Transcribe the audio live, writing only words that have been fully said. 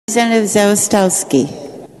Representative Zawistowski.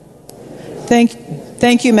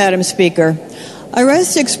 Thank you, Madam Speaker. I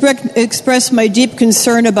rise to express my deep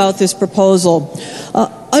concern about this proposal.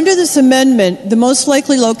 Under this amendment, the most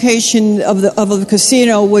likely location of a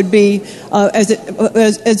casino would be,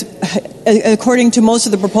 according to most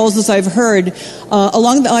of the proposals I've heard,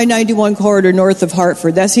 along the I-91 corridor north of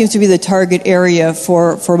Hartford. That seems to be the target area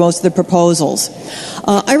for most of the proposals.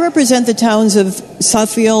 I represent the towns of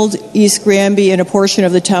Suffield, East Granby, and a portion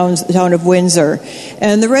of the town of Windsor.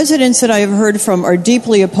 And the residents that I have heard from are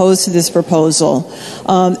deeply opposed to this proposal,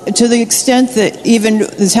 to the extent that even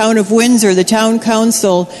the town of Windsor, the town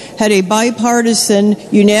council, had a bipartisan,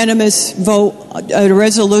 unanimous vote, a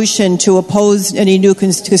resolution to oppose any new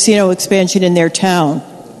casino expansion in their town.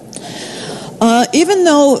 Even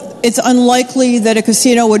though it's unlikely that a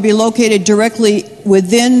casino would be located directly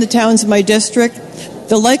within the towns of my district,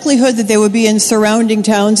 the likelihood that they would be in surrounding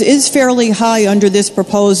towns is fairly high under this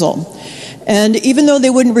proposal. And even though they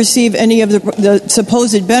wouldn't receive any of the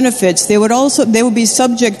supposed benefits, they would be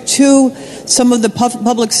subject to some of the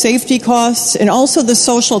public safety costs and also the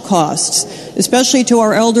social costs, especially to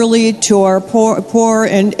our elderly, to our poor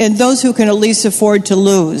and those who can at least afford to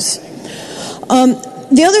lose.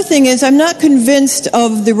 The other thing is, I'm not convinced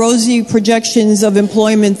of the rosy projections of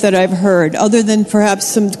employment that I've heard, other than perhaps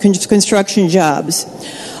some construction jobs.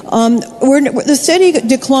 The steady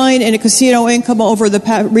decline in a casino income over the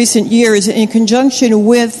recent years, in conjunction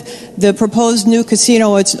with the proposed new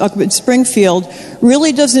casino at Springfield,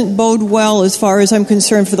 really doesn't bode well as far as I'm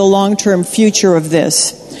concerned for the long-term future of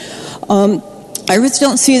this. I just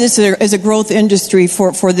don't see this as a growth industry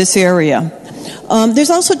for this area. There's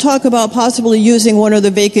also talk about possibly using one of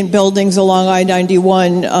the vacant buildings along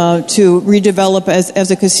I-91 to redevelop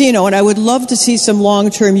as a casino, and I would love to see some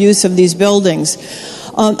long-term use of these buildings.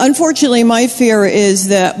 Unfortunately, my fear is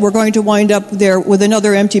that we're going to wind up there with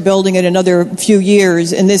another empty building in another few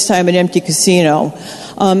years, and this time an empty casino.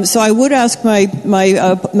 So I would ask my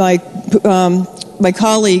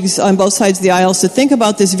colleagues on both sides of the aisles to think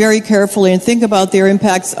about this very carefully and think about their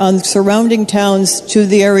impacts on surrounding towns to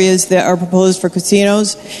the areas that are proposed for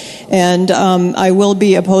casinos. And I will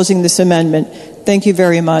be opposing this amendment. Thank you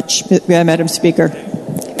very much, Madam Speaker.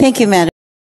 Thank you, Madam